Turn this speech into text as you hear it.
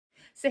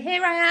So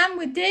here I am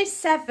with day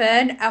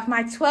 7 of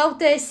my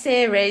 12-day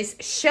series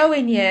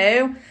showing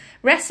you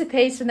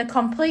recipes from the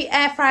complete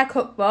air fryer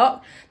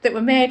cookbook that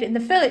were made in the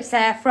Philips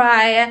air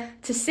fryer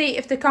to see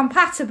if they're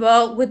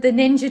compatible with the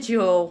Ninja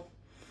Dual.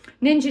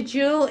 Ninja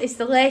Dual is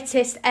the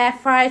latest air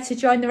fryer to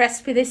join the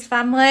RecipeThis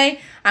family,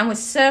 and we're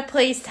so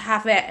pleased to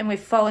have it, and we've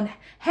fallen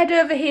head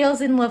over heels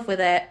in love with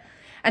it.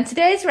 And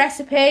today's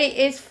recipe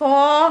is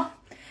for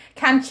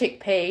canned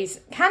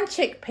chickpeas. Canned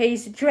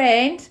chickpeas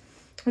drained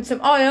with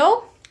some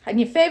oil and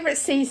your favourite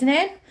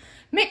seasoning,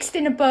 mixed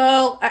in a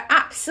bowl, are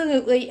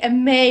absolutely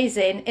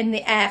amazing in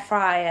the air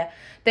fryer.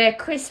 They're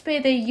crispy,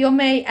 they're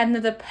yummy, and they're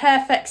the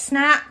perfect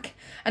snack.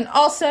 And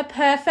also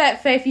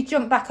perfect for if you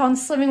jump back on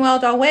Slimming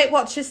World or Weight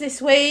Watchers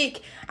this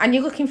week and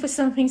you're looking for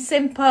something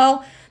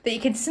simple that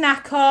you can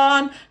snack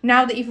on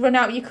now that you've run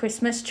out of your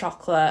Christmas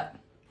chocolate.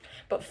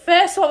 But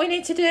first, what we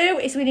need to do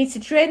is we need to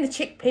drain the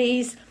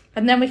chickpeas,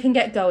 and then we can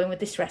get going with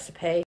this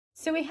recipe.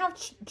 So we have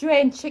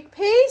drained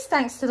chickpeas,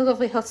 thanks to the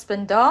lovely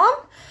husband Dawn.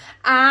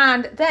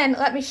 And then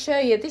let me show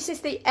you, this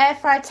is the air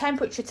fryer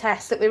temperature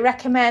test that we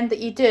recommend that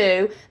you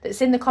do,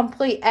 that's in the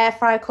complete air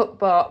fryer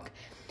cookbook.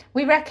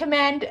 We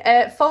recommend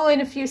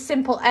following a few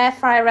simple air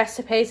fryer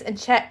recipes and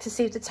check to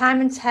see if the time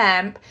and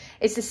temp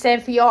is the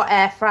same for your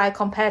air fryer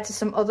compared to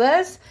some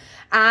others.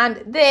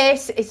 And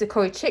this is the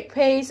curry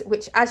chickpeas,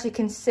 which as you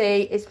can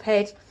see is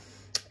page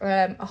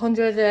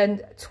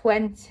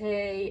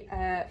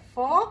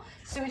 124.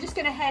 So we're just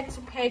going to head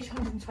to page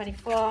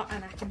 124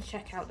 and I can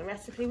check out the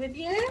recipe with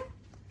you.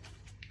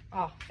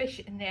 Oh, fish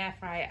in the air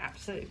fryer,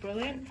 absolutely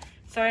brilliant.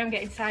 Sorry, I'm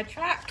getting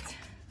sidetracked.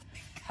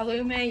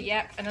 Halloumi,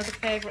 yep, another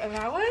favourite of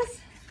ours.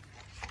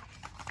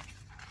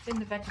 It's in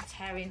the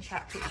vegetarian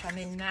chapter, which I'm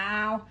in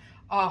now.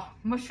 Oh,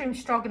 mushroom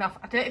stroganoff.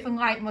 I don't even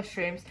like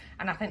mushrooms,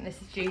 and I think this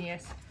is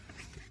genius.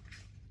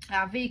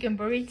 Our vegan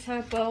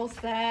burrito bowls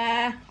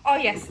there. Oh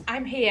yes,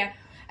 I'm here.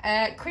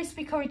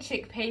 Crispy curry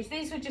chickpeas.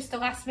 These were just a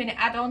last minute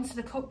add-on to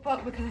the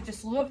cookbook because I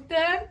just loved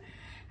them.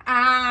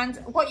 And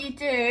what you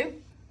do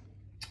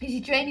is you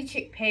drain your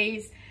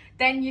chickpeas,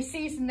 then you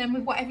season them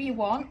with whatever you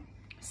want.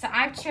 So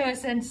I've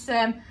chosen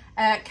some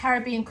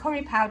Caribbean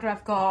curry powder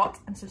I've got,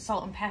 and some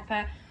salt and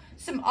pepper,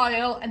 some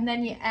oil, and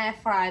then you air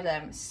fry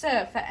them.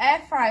 So for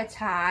air fry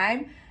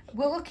time,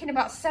 we're looking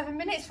about 7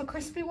 minutes for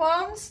crispy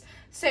ones.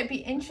 So it'd be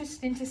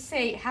interesting to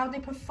see how they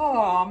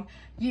perform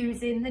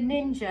using the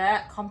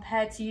Ninja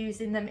compared to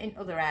using them in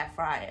other air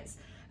fryers.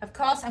 Of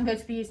course, I'm going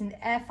to be using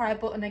the air fryer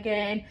button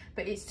again,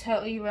 but it's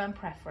totally your own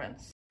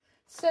preference.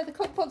 So the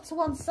cookbook to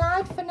one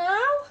side for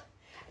now.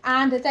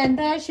 And then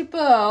there's your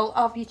bowl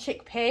of your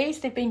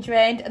chickpeas. They've been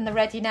drained and they're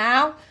ready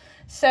now.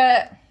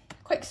 So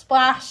quick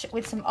splash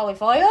with some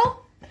olive oil.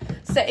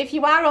 So if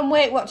you are on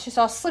Weight Watchers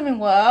or Slimming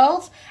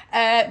World,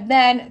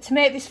 then to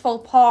make this full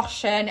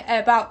portion,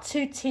 about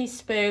 2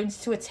 teaspoons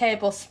to a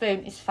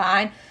tablespoon is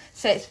fine.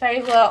 So it's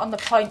very low on the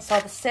points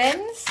or the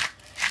sims.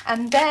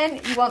 And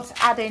then you want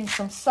to add in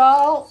some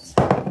salt,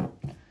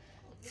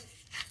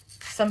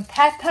 some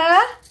pepper.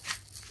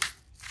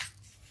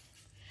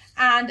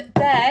 And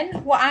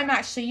then what I'm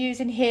actually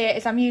using here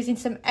is I'm using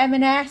some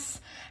M&S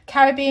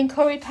Caribbean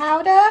curry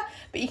powder,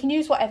 but you can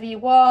use whatever you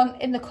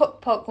want. In the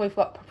cookbook we've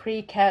got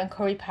paprika and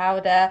curry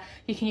powder.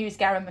 You can use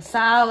garam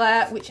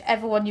masala,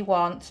 whichever one you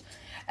want.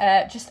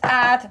 Just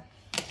add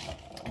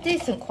a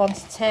decent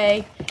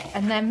quantity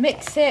and then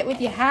mix it with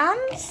your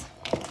hands.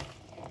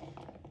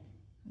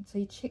 And so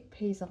your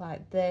chickpeas are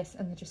like this,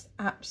 and they're just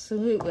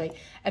absolutely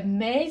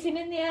amazing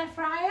in the air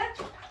fryer.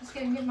 Just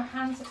going to give my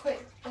hands a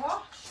quick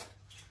wash.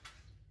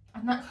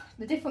 And that,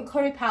 the different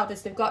curry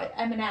powders they've got at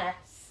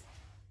M&S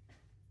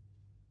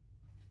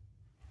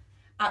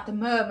at the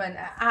moment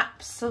are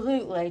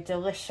absolutely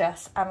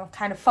delicious. I'm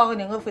kind of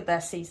falling in love with their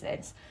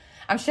seasonings.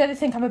 I'm sure they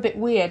think I'm a bit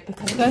weird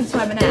because I'm going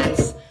to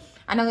M&S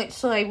and I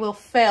literally will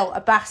fill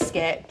a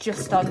basket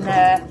just on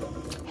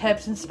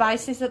herbs and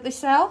spices that they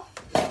sell.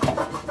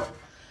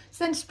 So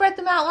then spread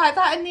them out like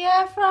that in the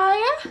air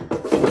fryer,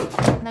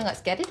 and then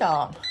let's get it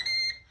on.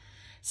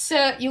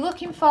 So you're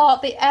looking for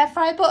the air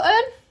fryer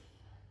button,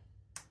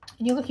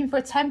 and you're looking for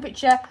a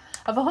temperature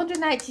of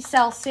 180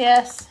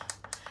 Celsius,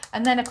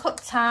 and then a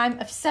cook time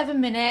of 7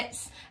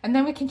 minutes, and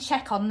then we can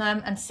check on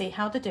them and see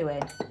how they're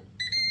doing.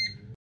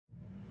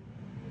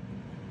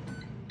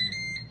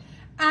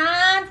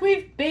 And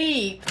we've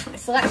beeped.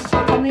 So let's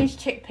check on these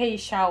chickpeas,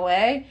 shall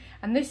we?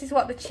 And this is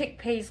what the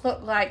chickpeas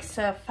look like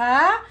so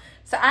far.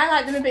 So I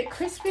like them a bit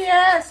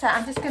crispier, so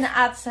I'm just going to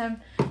add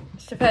some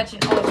extra virgin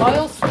olive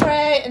oil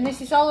spray, and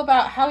this is all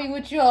about how you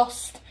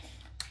adjust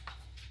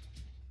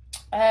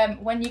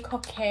when you're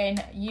cooking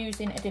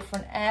using a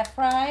different air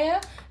fryer.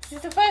 This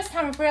is the first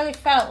time I've really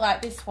felt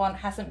like this one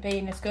hasn't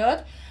been as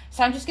good.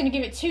 So I'm just going to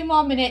give it 2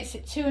 more minutes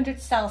at 200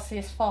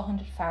 Celsius,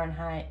 400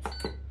 Fahrenheit.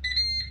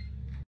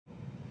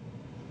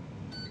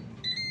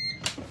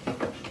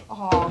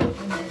 Oh,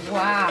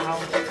 wow.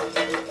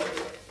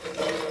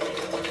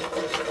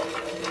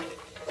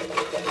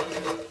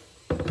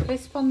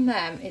 Crisp on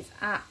them is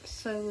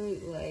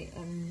absolutely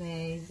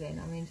amazing.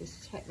 I mean,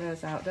 just check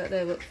those out. Don't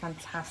they look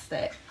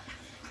fantastic?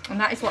 And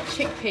that is what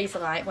chickpeas are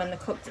like when they're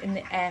cooked in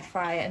the air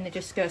fryer, and they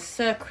just go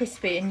so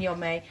crispy and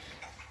yummy.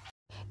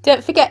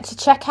 Don't forget to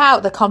check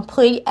out the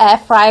complete air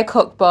fryer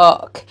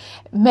cookbook,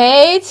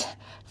 made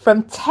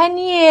from 10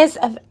 years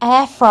of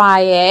air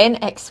frying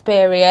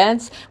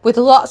experience with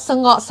lots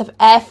and lots of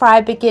air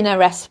fry beginner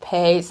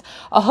recipes.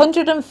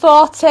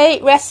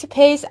 140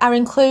 recipes are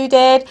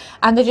included,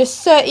 and they're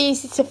just so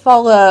easy to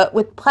follow,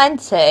 with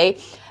plenty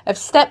of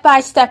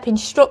step-by-step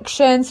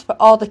instructions for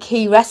all the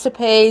key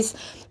recipes,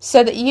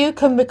 so that you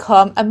can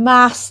become a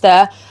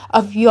master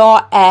of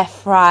your air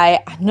fry.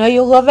 I know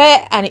you'll love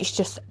it, and it's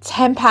just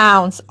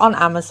 £10 on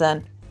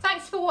Amazon.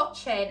 Thanks for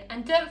watching,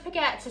 and don't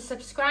forget to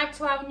subscribe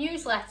to our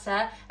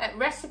newsletter at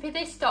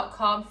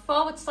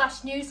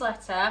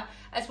RecipeThis.com/newsletter,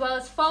 as well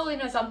as following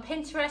us on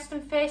Pinterest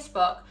and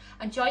Facebook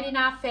and joining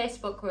our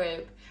Facebook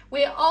group.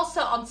 We are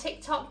also on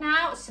TikTok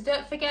now, so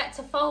don't forget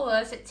to follow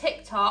us at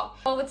TikTok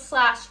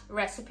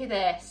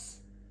 /RecipeThis.